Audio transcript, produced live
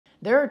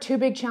There are two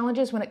big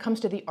challenges when it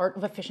comes to the art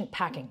of efficient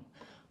packing: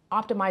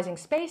 optimizing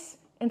space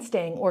and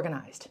staying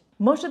organized.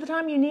 Most of the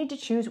time you need to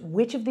choose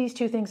which of these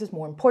two things is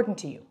more important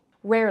to you.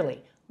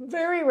 Rarely,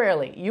 very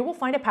rarely, you will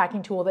find a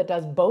packing tool that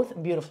does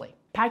both beautifully.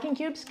 Packing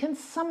cubes can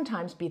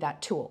sometimes be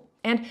that tool.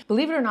 And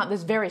believe it or not,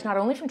 this varies not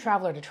only from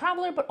traveler to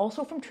traveler, but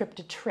also from trip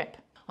to trip.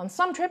 On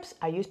some trips,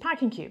 I use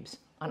packing cubes.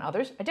 On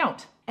others, I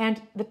don't.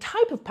 And the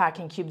type of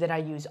packing cube that I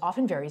use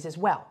often varies as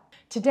well.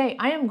 Today,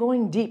 I am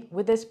going deep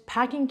with this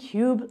packing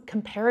cube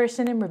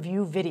comparison and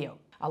review video.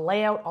 I'll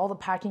lay out all the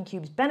packing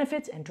cube's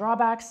benefits and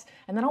drawbacks,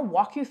 and then I'll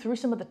walk you through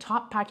some of the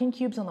top packing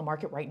cubes on the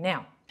market right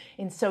now.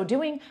 In so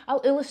doing,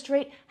 I'll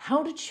illustrate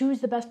how to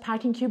choose the best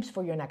packing cubes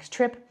for your next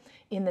trip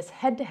in this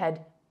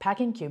head-to-head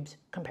packing cubes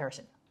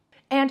comparison.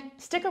 And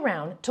stick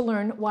around to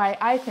learn why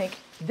I think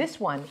this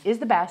one is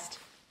the best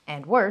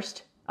and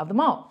worst of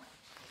them all.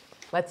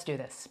 Let's do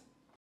this.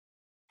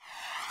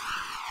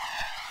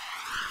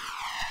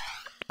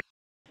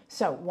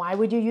 So why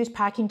would you use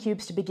packing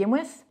cubes to begin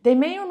with? They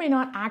may or may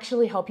not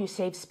actually help you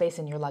save space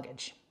in your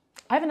luggage.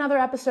 I have another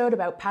episode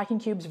about packing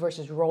cubes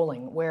versus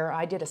rolling, where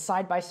I did a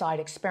side-by-side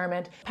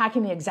experiment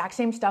packing the exact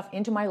same stuff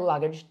into my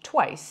luggage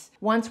twice,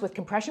 once with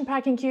compression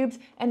packing cubes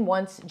and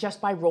once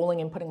just by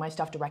rolling and putting my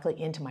stuff directly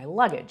into my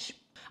luggage.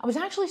 I was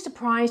actually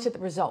surprised at the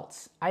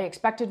results. I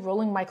expected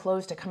rolling my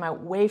clothes to come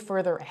out way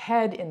further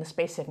ahead in the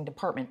space-saving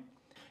department.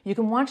 You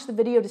can watch the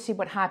video to see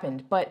what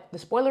happened, but the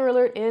spoiler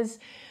alert is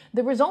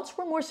the results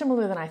were more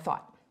similar than I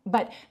thought.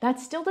 But that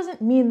still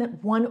doesn't mean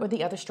that one or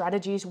the other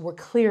strategies were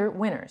clear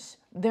winners.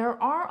 There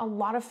are a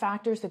lot of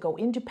factors that go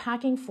into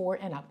packing for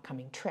an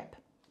upcoming trip.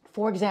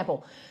 For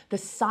example, the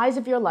size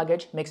of your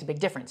luggage makes a big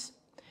difference.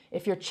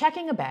 If you're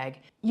checking a bag,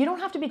 you don't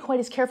have to be quite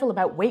as careful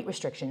about weight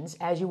restrictions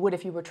as you would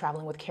if you were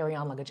traveling with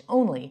carry-on luggage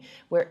only,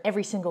 where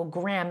every single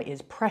gram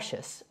is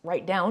precious,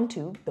 right down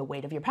to the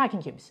weight of your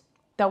packing cubes.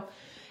 Though,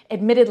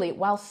 admittedly,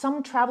 while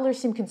some travelers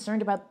seem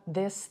concerned about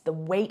this, the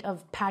weight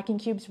of packing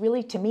cubes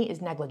really, to me,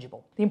 is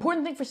negligible. The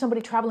important thing for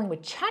somebody traveling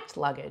with checked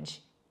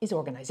luggage is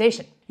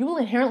organization. You will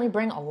inherently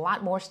bring a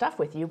lot more stuff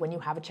with you when you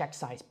have a checked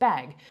size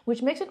bag,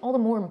 which makes it all the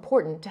more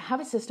important to have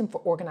a system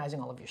for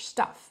organizing all of your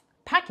stuff.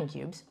 Packing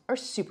cubes are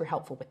super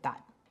helpful with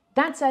that.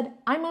 That said,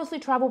 I mostly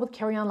travel with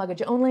carry-on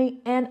luggage only,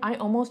 and I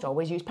almost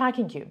always use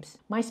packing cubes.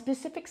 My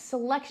specific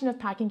selection of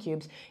packing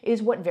cubes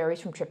is what varies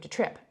from trip to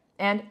trip,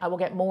 and I will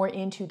get more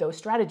into those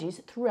strategies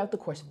throughout the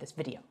course of this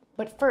video.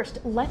 But first,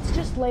 let's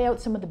just lay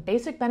out some of the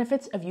basic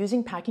benefits of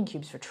using packing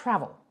cubes for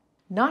travel.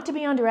 Not to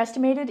be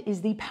underestimated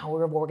is the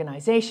power of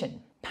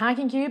organization.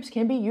 Packing cubes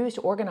can be used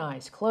to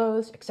organize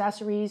clothes,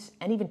 accessories,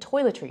 and even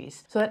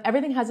toiletries so that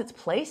everything has its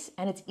place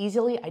and it's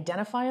easily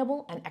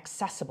identifiable and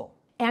accessible.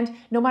 And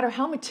no matter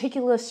how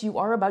meticulous you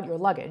are about your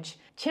luggage,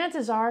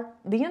 chances are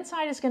the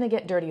inside is going to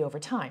get dirty over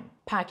time.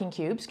 Packing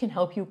cubes can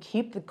help you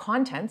keep the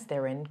contents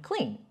therein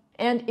clean.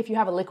 And if you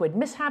have a liquid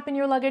mishap in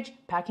your luggage,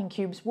 packing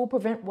cubes will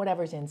prevent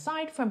whatever's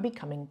inside from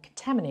becoming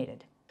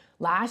contaminated.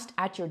 Last,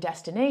 at your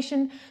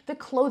destination, the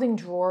clothing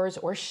drawers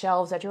or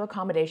shelves at your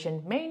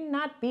accommodation may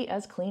not be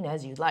as clean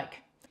as you'd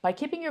like. By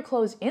keeping your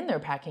clothes in their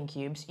packing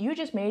cubes, you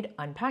just made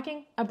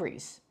unpacking a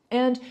breeze.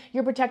 And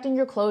you're protecting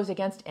your clothes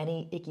against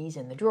any ickies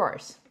in the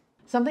drawers.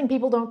 Something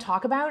people don't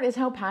talk about is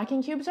how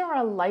packing cubes are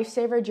a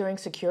lifesaver during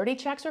security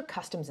checks or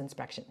customs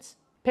inspections.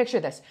 Picture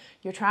this: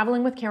 you're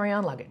traveling with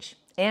carry-on luggage,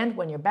 and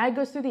when your bag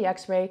goes through the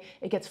X-ray,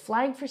 it gets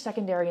flagged for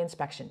secondary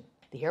inspection.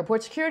 The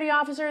airport security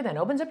officer then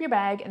opens up your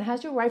bag and has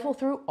to rifle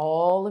through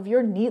all of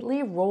your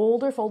neatly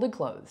rolled or folded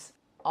clothes.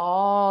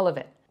 All of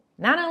it.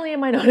 Not only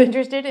am I not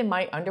interested in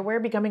my underwear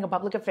becoming a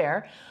public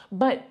affair,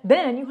 but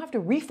then you have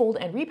to refold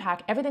and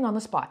repack everything on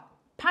the spot.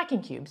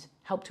 Packing cubes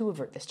help to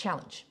avert this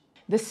challenge.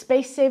 The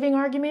space-saving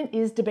argument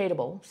is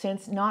debatable,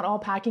 since not all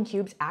packing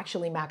cubes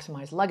actually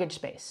maximize luggage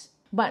space.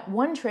 But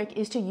one trick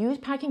is to use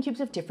packing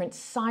cubes of different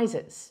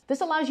sizes. This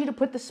allows you to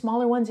put the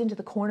smaller ones into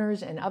the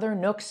corners and other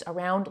nooks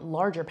around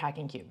larger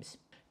packing cubes.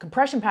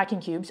 Compression packing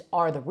cubes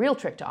are the real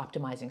trick to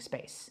optimizing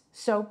space.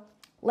 So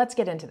let's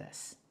get into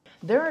this.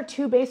 There are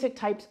two basic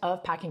types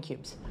of packing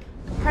cubes: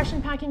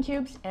 compression packing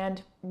cubes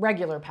and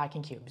regular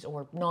packing cubes,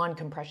 or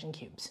non-compression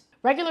cubes.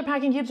 Regular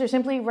packing cubes are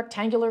simply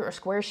rectangular or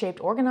square-shaped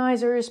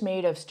organizers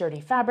made of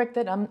sturdy fabric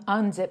that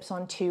unzips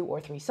on 2 or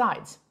 3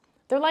 sides.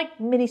 They're like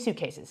mini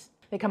suitcases.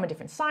 They come in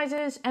different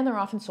sizes, and they're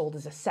often sold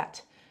as a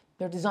set.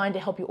 They're designed to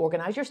help you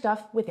organize your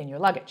stuff within your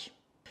luggage.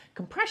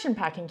 Compression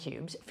packing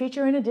cubes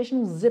feature an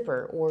additional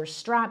zipper or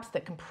straps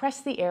that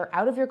compress the air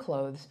out of your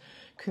clothes,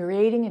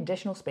 creating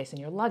additional space in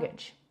your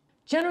luggage.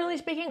 Generally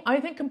speaking, I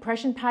think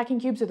compression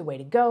packing cubes are the way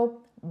to go,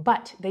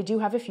 but they do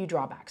have a few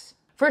drawbacks.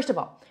 First of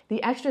all,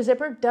 the extra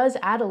zipper does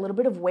add a little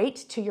bit of weight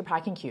to your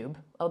packing cube,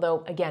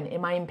 although again,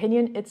 in my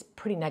opinion, it's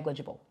pretty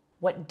negligible.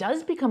 What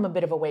does become a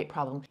bit of a weight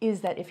problem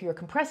is that if you're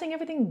compressing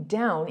everything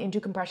down into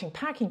compression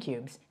packing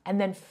cubes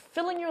and then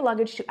filling your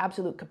luggage to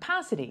absolute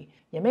capacity,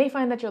 you may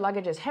find that your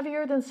luggage is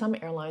heavier than some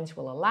airlines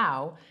will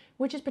allow,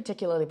 which is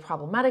particularly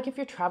problematic if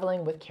you're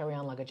traveling with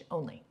carry-on luggage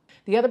only.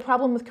 The other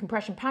problem with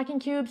compression packing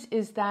cubes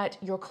is that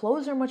your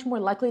clothes are much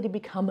more likely to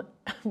become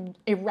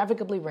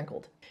irrevocably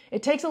wrinkled.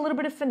 It takes a little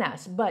bit of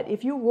finesse, but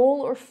if you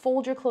roll or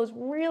fold your clothes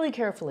really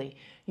carefully,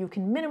 you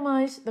can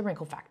minimize the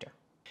wrinkle factor.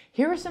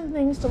 Here are some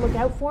things to look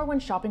out for when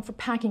shopping for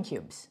packing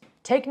cubes.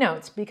 Take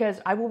notes because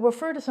I will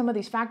refer to some of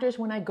these factors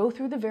when I go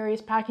through the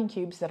various packing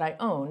cubes that I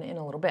own in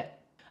a little bit.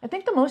 I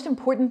think the most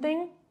important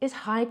thing is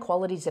high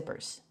quality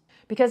zippers,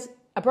 because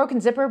a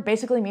broken zipper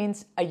basically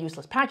means a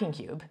useless packing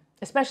cube,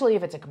 especially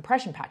if it's a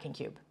compression packing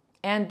cube.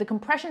 And the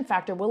compression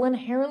factor will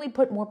inherently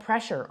put more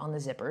pressure on the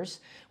zippers,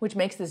 which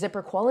makes the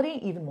zipper quality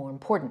even more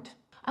important.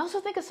 I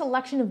also think a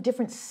selection of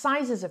different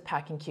sizes of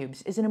packing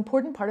cubes is an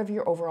important part of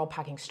your overall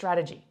packing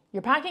strategy.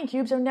 Your packing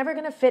cubes are never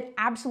going to fit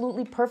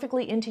absolutely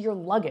perfectly into your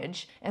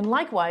luggage, and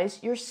likewise,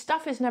 your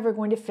stuff is never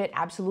going to fit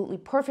absolutely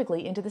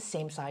perfectly into the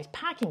same size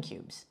packing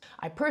cubes.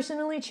 I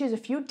personally choose a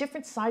few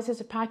different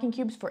sizes of packing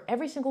cubes for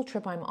every single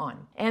trip I'm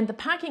on, and the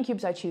packing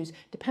cubes I choose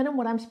depend on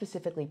what I'm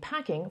specifically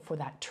packing for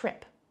that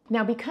trip.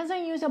 Now, because I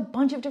use a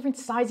bunch of different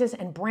sizes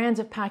and brands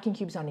of packing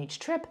cubes on each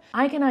trip,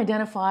 I can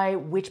identify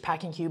which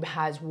packing cube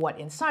has what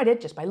inside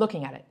it just by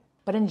looking at it.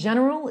 But in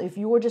general, if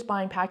you're just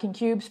buying packing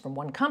cubes from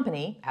one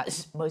company,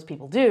 as most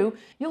people do,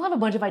 you'll have a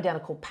bunch of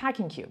identical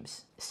packing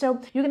cubes.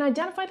 So you can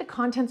identify the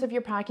contents of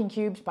your packing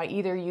cubes by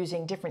either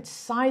using different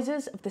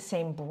sizes of the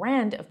same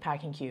brand of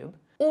packing cube,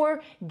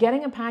 or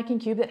getting a packing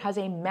cube that has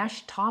a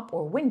mesh top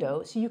or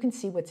window so you can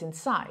see what's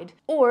inside,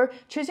 or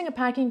choosing a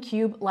packing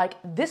cube like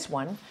this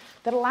one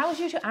that allows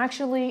you to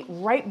actually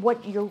write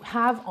what you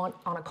have on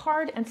a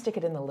card and stick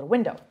it in the little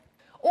window.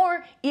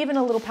 Or even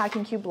a little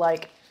packing cube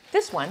like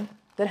this one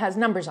that has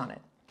numbers on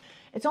it.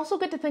 It's also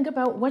good to think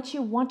about what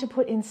you want to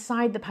put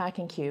inside the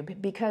packing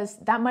cube, because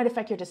that might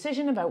affect your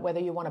decision about whether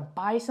you want to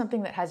buy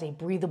something that has a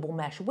breathable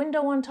mesh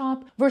window on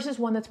top versus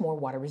one that's more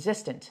water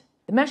resistant.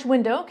 The mesh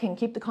window can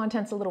keep the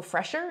contents a little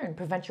fresher and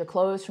prevent your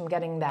clothes from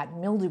getting that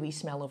mildewy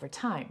smell over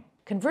time.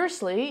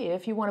 Conversely,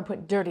 if you want to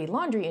put dirty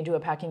laundry into a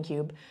packing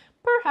cube,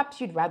 perhaps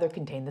you'd rather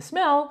contain the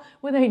smell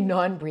with a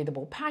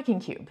non-breathable packing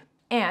cube.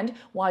 And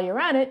while you're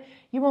at it,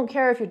 you won't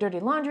care if your dirty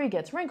laundry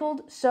gets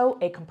wrinkled, so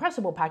a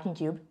compressible packing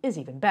cube is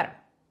even better.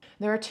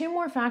 There are two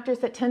more factors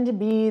that tend to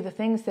be the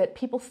things that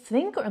people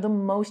think are the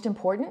most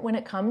important when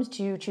it comes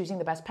to choosing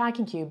the best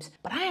packing cubes,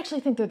 but I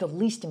actually think they're the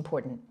least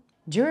important: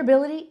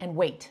 durability and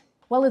weight.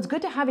 While it's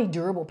good to have a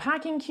durable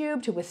packing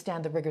cube to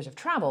withstand the rigors of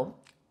travel,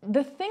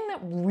 the thing that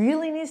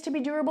really needs to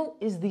be durable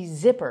is the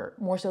zipper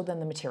more so than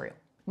the material.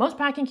 Most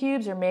packing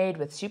cubes are made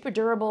with super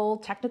durable,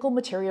 technical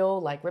material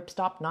like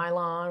ripstop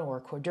nylon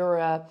or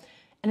Cordura,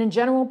 and in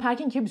general,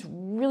 packing cubes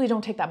really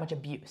don't take that much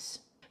abuse.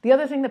 The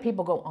other thing that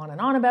people go on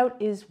and on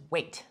about is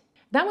weight.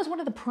 That was one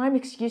of the prime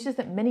excuses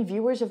that many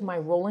viewers of my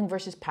rolling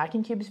versus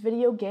packing cubes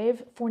video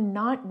gave for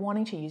not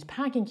wanting to use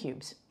packing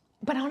cubes.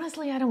 But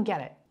honestly, I don't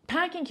get it.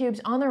 Packing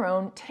cubes on their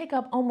own take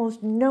up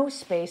almost no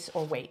space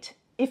or weight.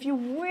 If you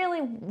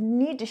really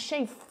need to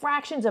shave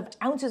fractions of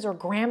ounces or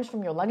grams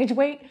from your luggage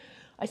weight,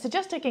 I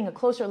suggest taking a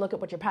closer look at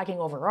what you're packing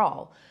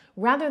overall,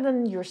 rather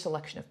than your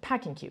selection of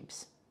packing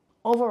cubes.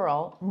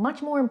 Overall,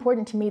 much more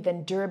important to me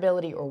than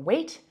durability or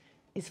weight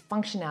is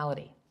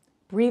functionality,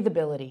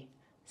 breathability,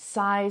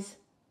 size,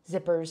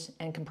 zippers,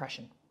 and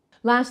compression.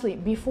 Lastly,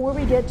 before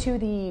we get to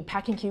the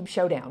Packing Cube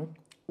Showdown,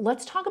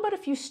 let's talk about a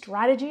few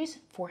strategies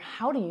for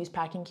how to use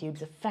packing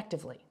cubes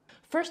effectively.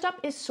 First up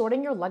is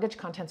sorting your luggage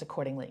contents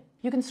accordingly.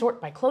 You can sort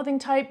by clothing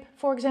type,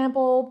 for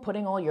example,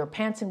 putting all your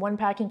pants in one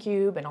packing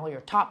cube and all your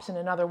tops in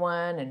another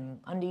one and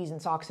undies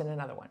and socks in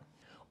another one.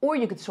 Or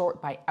you could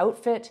sort by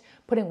outfit,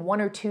 putting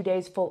 1 or 2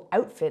 days full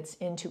outfits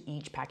into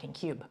each packing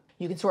cube.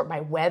 You can sort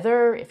by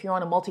weather if you're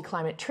on a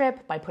multi-climate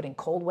trip by putting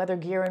cold weather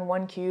gear in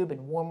one cube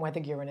and warm weather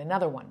gear in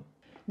another one.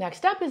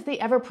 Next up is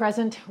the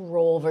ever-present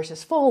roll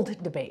versus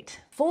fold debate.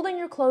 Folding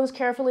your clothes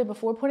carefully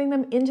before putting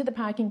them into the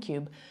packing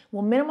cube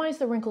will minimize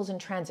the wrinkles in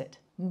transit.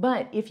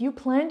 But if you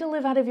plan to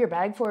live out of your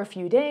bag for a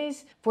few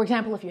days, for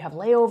example, if you have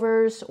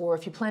layovers, or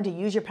if you plan to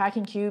use your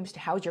packing cubes to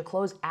house your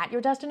clothes at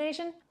your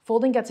destination,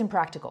 folding gets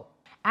impractical.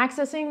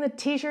 Accessing the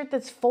t-shirt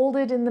that's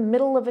folded in the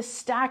middle of a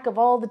stack of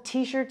all the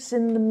t-shirts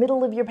in the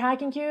middle of your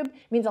packing cube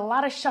means a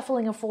lot of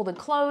shuffling of folded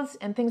clothes,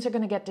 and things are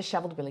going to get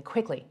disheveled really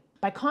quickly.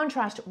 By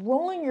contrast,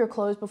 rolling your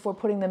clothes before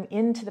putting them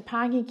into the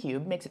packing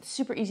cube makes it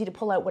super easy to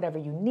pull out whatever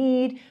you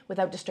need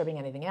without disturbing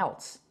anything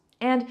else.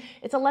 And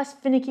it's a less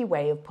finicky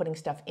way of putting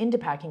stuff into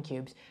packing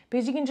cubes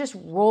because you can just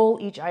roll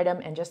each item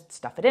and just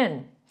stuff it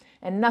in,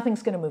 and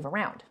nothing's going to move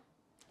around.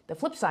 The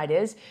flip side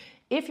is,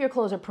 if your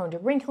clothes are prone to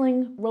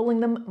wrinkling,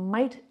 rolling them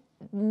might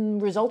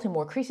result in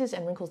more creases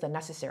and wrinkles than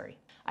necessary.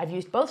 I've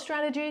used both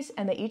strategies,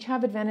 and they each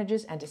have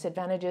advantages and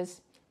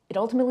disadvantages. It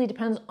ultimately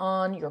depends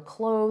on your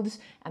clothes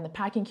and the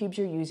packing cubes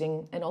you're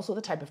using, and also the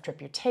type of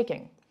trip you're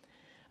taking.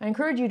 I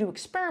encourage you to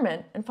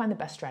experiment and find the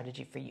best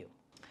strategy for you.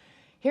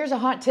 Here's a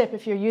hot tip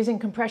if you're using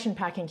compression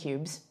packing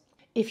cubes.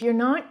 If you're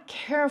not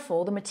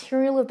careful, the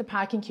material of the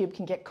packing cube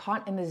can get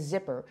caught in the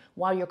zipper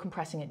while you're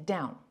compressing it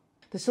down.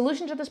 The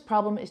solution to this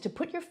problem is to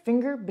put your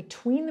finger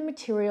between the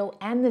material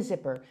and the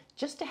zipper,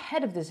 just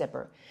ahead of the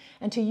zipper,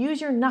 and to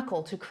use your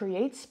knuckle to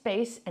create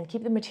space and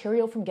keep the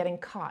material from getting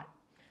caught.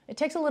 It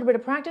takes a little bit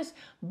of practice,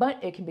 but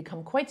it can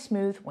become quite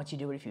smooth once you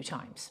do it a few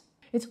times.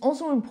 It's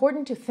also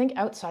important to think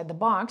outside the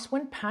box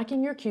when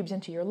packing your cubes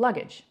into your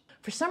luggage.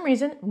 For some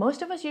reason,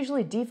 most of us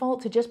usually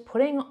default to just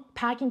putting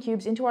packing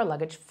cubes into our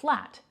luggage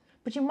flat,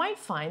 but you might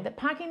find that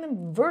packing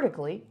them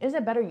vertically is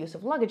a better use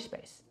of luggage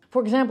space.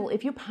 For example,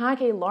 if you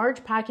pack a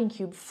large packing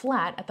cube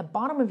flat at the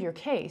bottom of your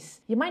case,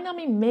 you might not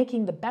be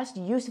making the best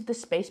use of the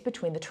space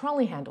between the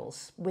trolley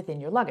handles within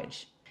your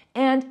luggage.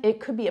 And it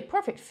could be a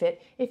perfect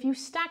fit if you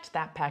stacked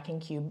that packing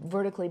cube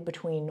vertically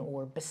between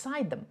or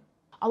beside them.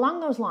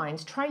 Along those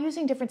lines, try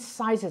using different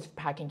sizes of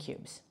packing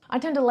cubes. I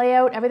tend to lay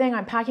out everything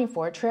I'm packing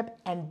for a trip,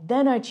 and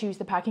then I choose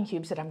the packing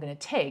cubes that I'm going to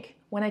take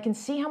when I can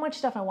see how much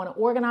stuff I want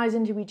to organize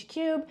into each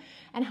cube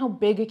and how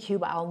big a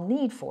cube I'll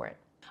need for it.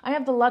 I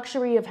have the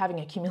luxury of having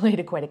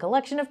accumulated quite a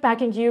collection of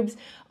packing cubes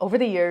over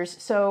the years,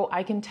 so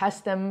I can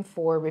test them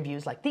for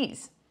reviews like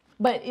these.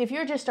 But if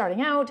you're just starting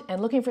out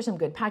and looking for some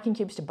good packing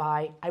cubes to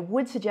buy, I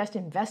would suggest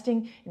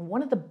investing in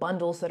one of the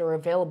bundles that are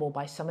available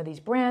by some of these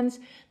brands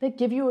that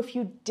give you a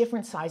few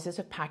different sizes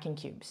of packing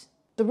cubes.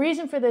 The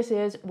reason for this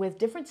is, with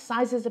different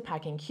sizes of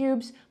packing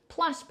cubes,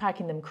 plus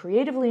packing them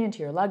creatively into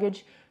your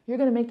luggage, you're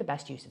going to make the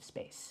best use of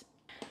space.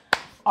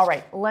 All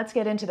right, let's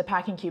get into the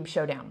Packing Cube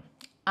Showdown.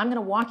 I'm going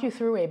to walk you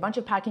through a bunch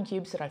of packing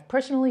cubes that I've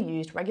personally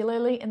used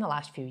regularly in the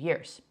last few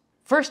years.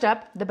 First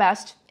up, the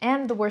best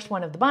and the worst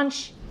one of the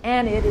bunch,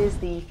 and it is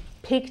the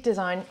Peak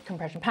Design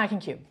Compression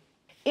Packing Cube.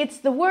 It's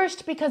the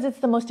worst because it's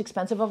the most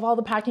expensive of all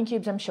the packing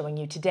cubes I'm showing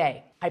you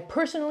today. I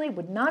personally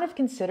would not have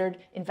considered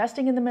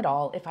investing in them at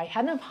all if I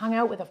hadn't have hung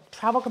out with a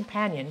travel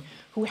companion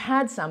who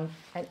had some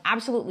and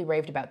absolutely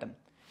raved about them.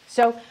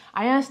 So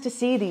I asked to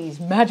see these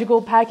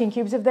magical packing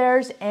cubes of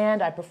theirs,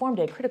 and I performed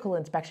a critical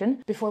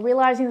inspection before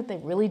realizing that they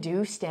really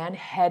do stand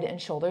head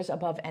and shoulders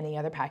above any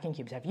other packing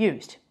cubes I've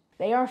used.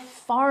 They are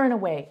far and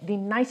away the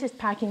nicest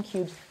packing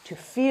cubes to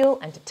feel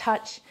and to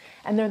touch,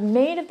 and they're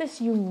made of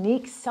this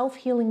unique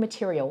self-healing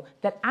material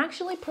that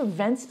actually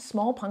prevents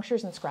small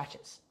punctures and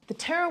scratches. The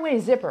tearaway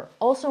zipper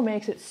also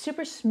makes it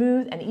super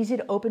smooth and easy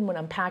to open when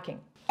unpacking.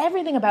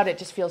 Everything about it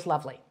just feels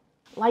lovely.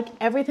 Like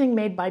everything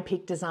made by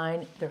Peak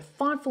Design, they're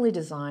thoughtfully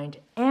designed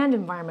and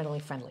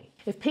environmentally friendly.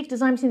 If Peak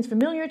Design seems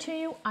familiar to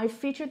you, I've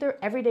featured their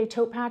everyday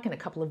tote pack in a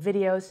couple of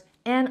videos,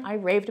 and I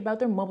raved about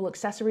their mobile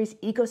accessories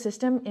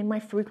ecosystem in my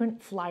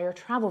frequent flyer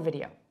travel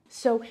video.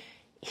 So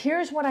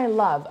here's what I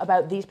love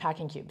about these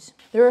packing cubes.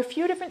 There are a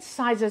few different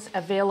sizes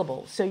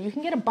available, so you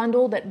can get a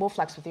bundle that will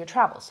flex with your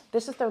travels.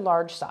 This is their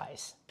large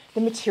size.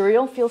 The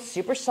material feels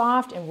super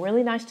soft and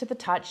really nice to the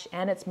touch,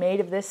 and it's made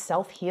of this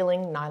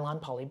self-healing nylon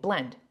poly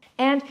blend.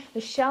 And the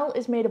shell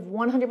is made of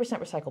 100%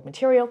 recycled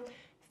material,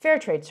 fair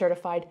trade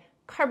certified,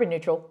 carbon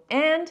neutral,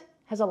 and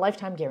has a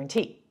lifetime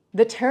guarantee.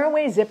 The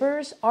tearaway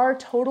zippers are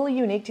totally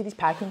unique to these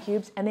packing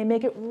cubes, and they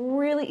make it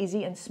really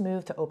easy and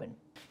smooth to open.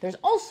 There's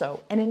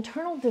also an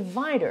internal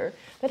divider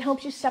that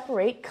helps you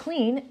separate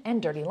clean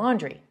and dirty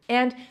laundry,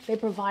 and they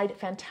provide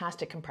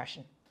fantastic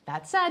compression.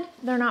 That said,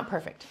 they're not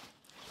perfect.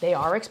 They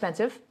are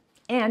expensive,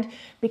 and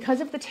because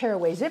of the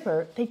tearaway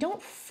zipper, they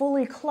don't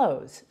fully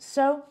close,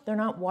 so they're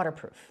not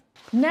waterproof.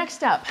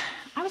 Next up,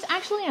 I was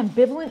actually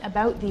ambivalent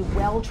about the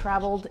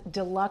well-traveled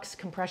deluxe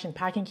compression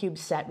packing cube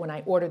set when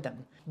I ordered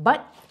them,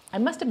 but I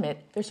must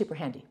admit they're super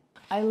handy.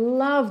 I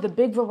love the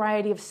big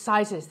variety of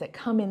sizes that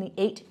come in the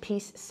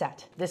 8-piece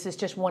set. This is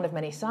just one of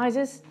many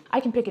sizes.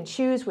 I can pick and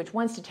choose which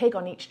ones to take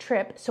on each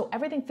trip, so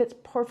everything fits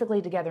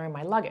perfectly together in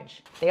my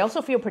luggage. They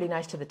also feel pretty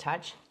nice to the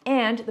touch,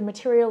 and the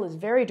material is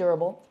very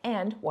durable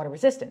and water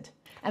resistant.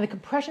 And the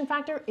compression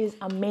factor is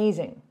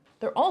amazing.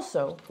 They're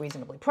also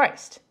reasonably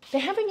priced. They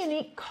have a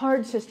unique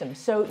card system,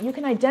 so you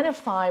can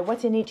identify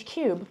what's in each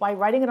cube by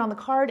writing it on the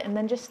card and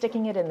then just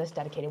sticking it in this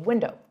dedicated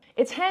window.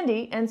 It's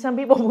handy, and some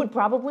people would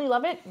probably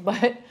love it,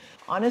 but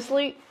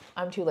honestly,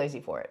 I'm too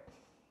lazy for it.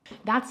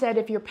 That said,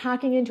 if you're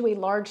packing into a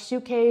large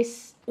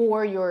suitcase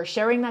or you're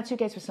sharing that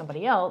suitcase with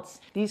somebody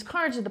else, these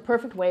cards are the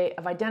perfect way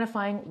of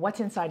identifying what's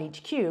inside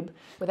each cube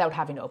without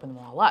having to open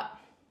them all up.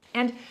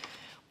 And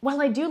while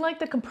I do like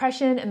the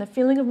compression and the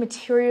feeling of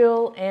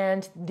material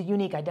and the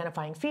unique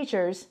identifying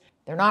features,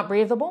 they're not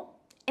breathable,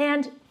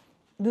 and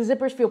the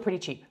zippers feel pretty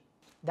cheap.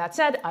 That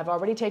said, I've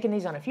already taken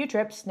these on a few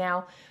trips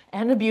now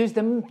and abused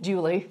them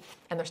duly,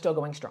 and they're still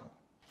going strong.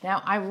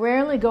 Now, I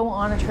rarely go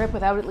on a trip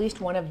without at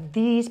least one of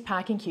these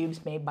packing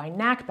cubes made by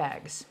Knack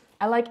Bags.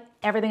 I like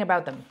everything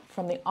about them,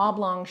 from the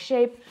oblong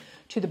shape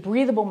to the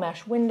breathable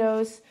mesh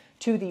windows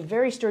to the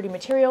very sturdy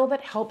material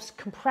that helps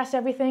compress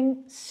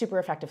everything super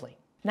effectively.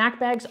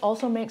 Knack Bags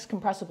also makes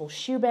compressible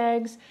shoe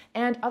bags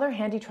and other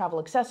handy travel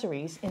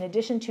accessories, in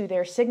addition to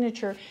their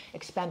signature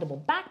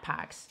expandable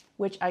backpacks,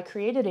 which I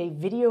created a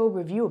video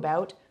review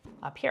about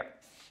up here.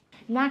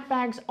 Knack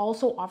Bags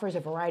also offers a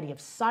variety of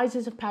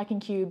sizes of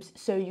packing cubes,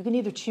 so you can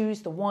either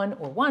choose the one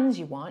or ones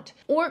you want,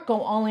 or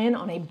go all in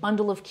on a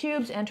bundle of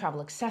cubes and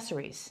travel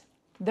accessories.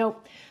 Though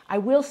I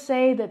will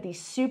say that the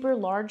super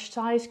large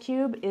size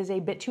cube is a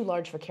bit too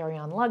large for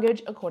carry-on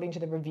luggage according to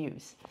the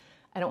reviews.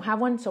 I don't have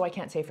one, so I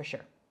can't say for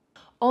sure.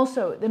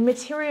 Also, the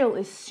material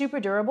is super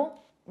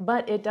durable,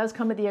 but it does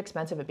come at the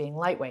expense of it being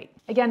lightweight.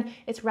 Again,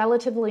 it's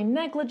relatively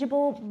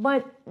negligible,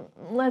 but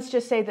let's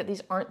just say that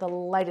these aren't the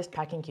lightest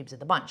packing cubes of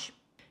the bunch.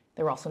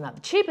 They're also not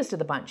the cheapest of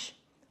the bunch,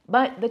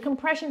 but the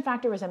compression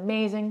factor is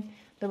amazing,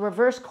 the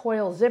reverse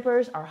coil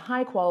zippers are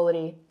high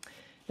quality,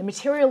 the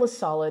material is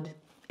solid,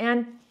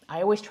 and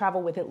I always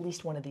travel with at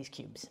least one of these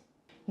cubes.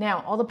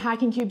 Now, all the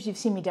packing cubes you've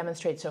seen me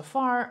demonstrate so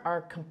far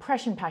are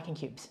compression packing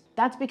cubes.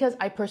 That's because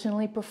I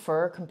personally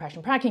prefer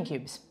compression packing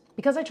cubes.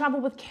 Because I travel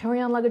with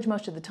carry-on luggage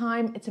most of the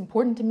time, it's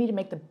important to me to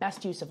make the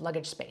best use of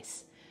luggage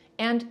space.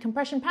 And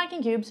compression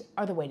packing cubes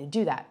are the way to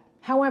do that.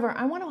 However,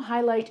 I want to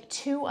highlight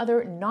two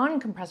other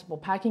non-compressible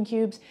packing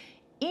cubes,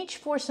 each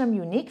for some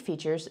unique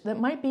features that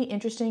might be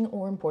interesting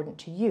or important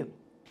to you.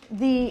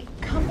 The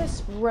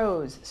Compass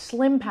Rose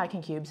Slim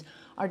Packing Cubes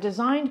are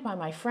designed by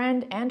my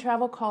friend and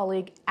travel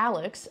colleague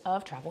Alex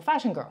of Travel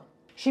Fashion Girl.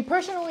 She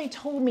personally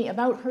told me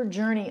about her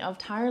journey of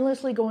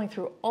tirelessly going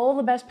through all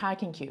the best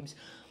packing cubes,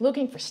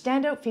 looking for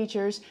standout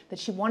features that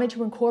she wanted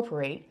to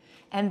incorporate,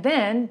 and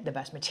then the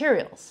best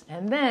materials,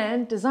 and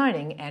then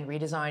designing and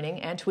redesigning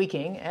and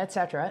tweaking,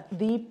 etc.,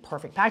 the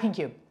perfect packing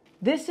cube.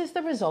 This is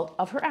the result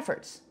of her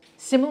efforts.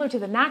 Similar to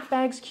the Knack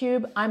Bags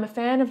cube, I'm a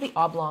fan of the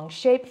oblong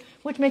shape,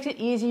 which makes it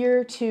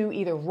easier to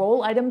either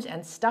roll items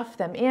and stuff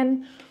them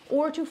in,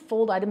 or to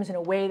fold items in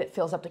a way that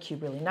fills up the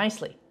cube really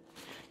nicely.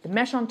 The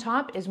mesh on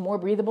top is more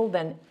breathable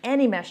than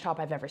any mesh top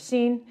I've ever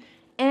seen,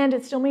 and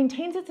it still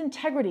maintains its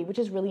integrity, which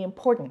is really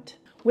important.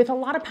 With a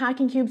lot of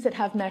packing cubes that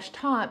have mesh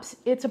tops,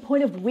 it's a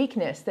point of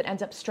weakness that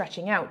ends up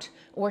stretching out,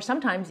 or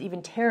sometimes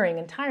even tearing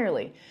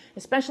entirely,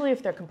 especially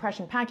if they're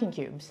compression packing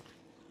cubes.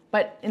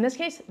 But in this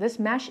case, this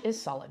mesh is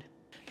solid.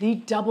 The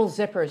double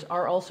zippers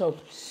are also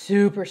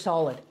super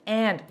solid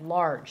and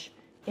large.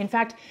 In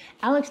fact,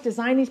 Alex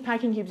designed these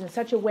packing cubes in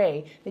such a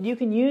way that you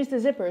can use the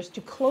zippers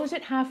to close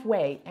it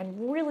halfway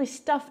and really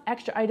stuff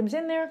extra items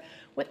in there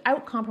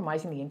without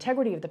compromising the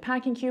integrity of the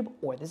packing cube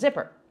or the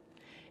zipper.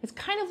 It's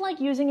kind of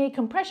like using a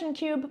compression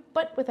cube,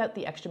 but without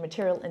the extra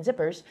material and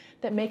zippers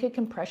that make a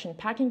compression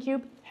packing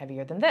cube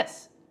heavier than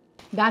this.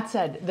 That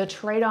said, the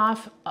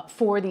trade-off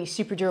for the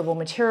super durable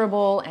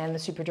material and the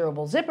super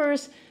durable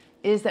zippers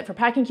is that for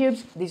packing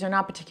cubes, these are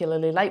not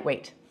particularly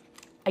lightweight.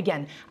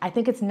 Again, I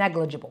think it's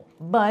negligible,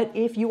 but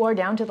if you are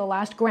down to the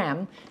last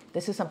gram,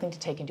 this is something to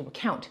take into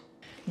account.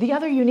 The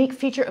other unique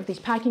feature of these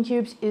packing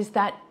cubes is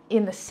that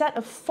in the set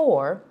of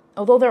 4,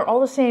 although they're all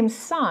the same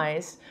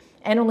size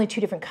and only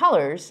 2 different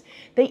colors,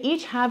 they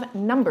each have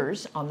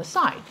numbers on the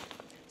side,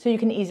 so you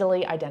can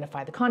easily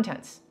identify the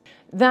contents.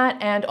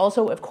 That, and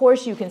also, of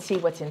course, you can see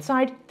what's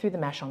inside through the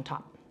mesh on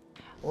top.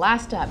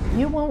 Last up,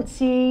 you won't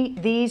see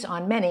these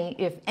on many,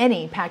 if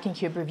any, packing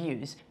cube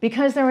reviews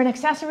because they're an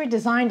accessory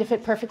designed to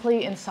fit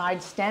perfectly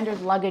inside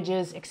standard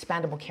luggage's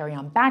expandable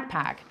carry-on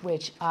backpack,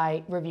 which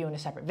I review in a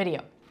separate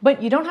video.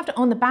 But you don't have to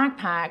own the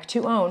backpack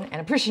to own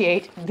and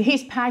appreciate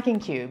these packing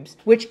cubes,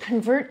 which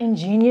convert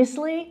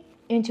ingeniously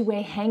into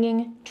a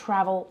hanging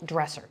travel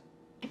dresser.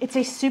 It's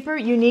a super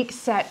unique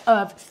set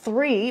of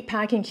 3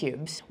 packing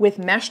cubes with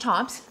mesh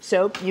tops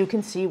so you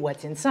can see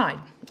what's inside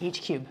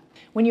each cube.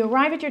 When you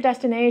arrive at your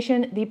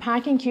destination, the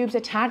packing cubes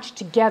attach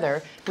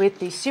together with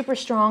the super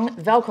strong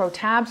Velcro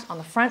tabs on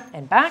the front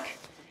and back,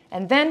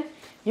 and then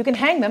you can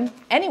hang them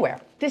anywhere.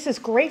 This is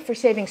great for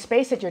saving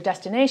space at your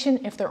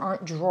destination if there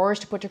aren't drawers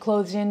to put your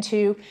clothes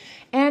into,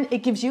 and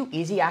it gives you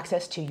easy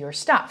access to your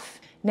stuff.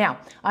 Now,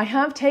 I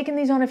have taken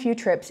these on a few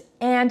trips,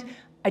 and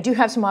I do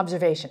have some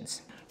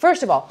observations.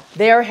 First of all,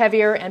 they are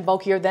heavier and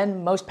bulkier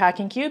than most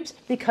packing cubes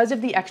because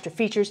of the extra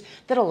features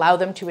that allow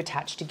them to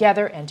attach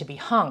together and to be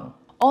hung.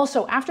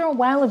 Also, after a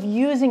while of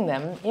using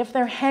them, if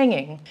they're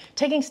hanging,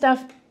 taking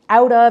stuff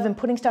out of and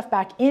putting stuff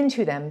back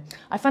into them,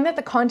 I find that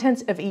the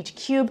contents of each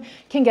cube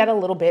can get a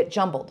little bit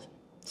jumbled.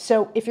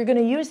 So if you're going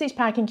to use these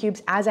packing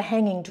cubes as a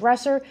hanging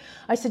dresser,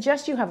 I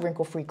suggest you have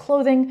wrinkle-free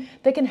clothing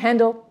that can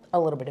handle a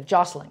little bit of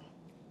jostling.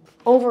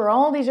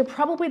 Overall, these are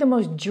probably the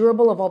most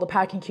durable of all the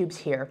packing cubes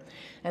here,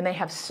 and they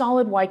have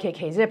solid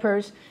YKK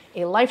zippers,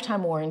 a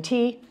lifetime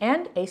warranty,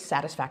 and a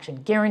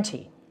satisfaction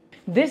guarantee.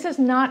 This is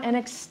not an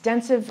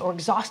extensive or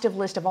exhaustive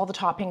list of all the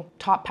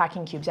top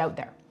packing cubes out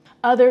there.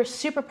 Other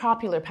super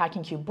popular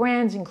packing cube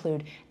brands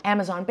include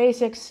Amazon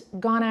Basics,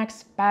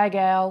 Gonex,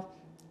 Bag-Al,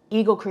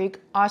 Eagle Creek,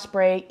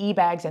 Osprey,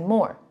 eBags, and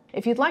more.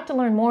 If you'd like to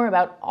learn more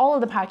about all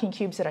of the packing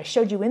cubes that I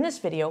showed you in this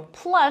video,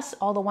 plus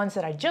all the ones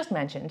that I just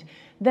mentioned,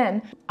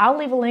 then I'll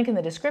leave a link in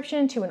the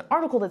description to an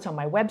article that's on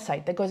my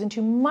website that goes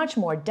into much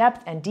more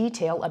depth and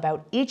detail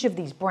about each of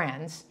these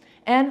brands,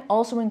 and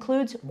also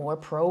includes more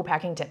pro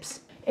packing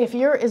tips. If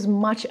you're as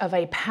much of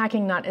a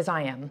packing nut as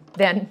I am,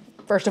 then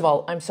first of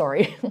all, I'm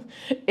sorry.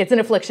 It's an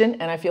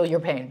affliction and I feel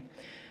your pain.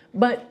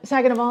 But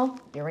second of all,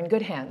 you're in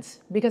good hands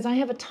because I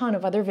have a ton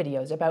of other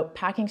videos about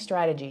packing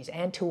strategies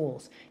and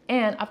tools,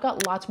 and I've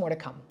got lots more to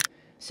come.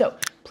 So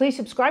please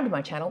subscribe to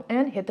my channel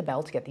and hit the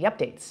bell to get the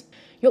updates.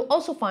 You'll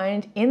also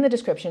find in the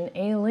description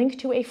a link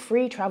to a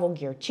free travel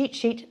gear cheat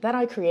sheet that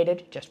I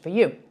created just for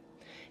you.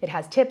 It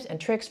has tips and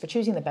tricks for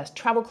choosing the best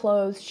travel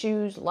clothes,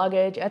 shoes,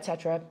 luggage,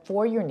 etc.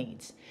 for your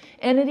needs.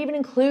 And it even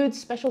includes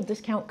special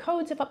discount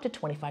codes of up to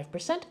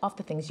 25% off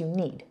the things you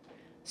need.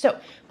 So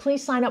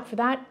please sign up for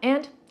that,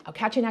 and I'll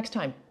catch you next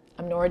time.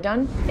 I'm Nora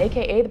Dunn,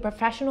 aka the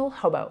Professional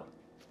Hobo.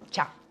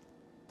 Ciao.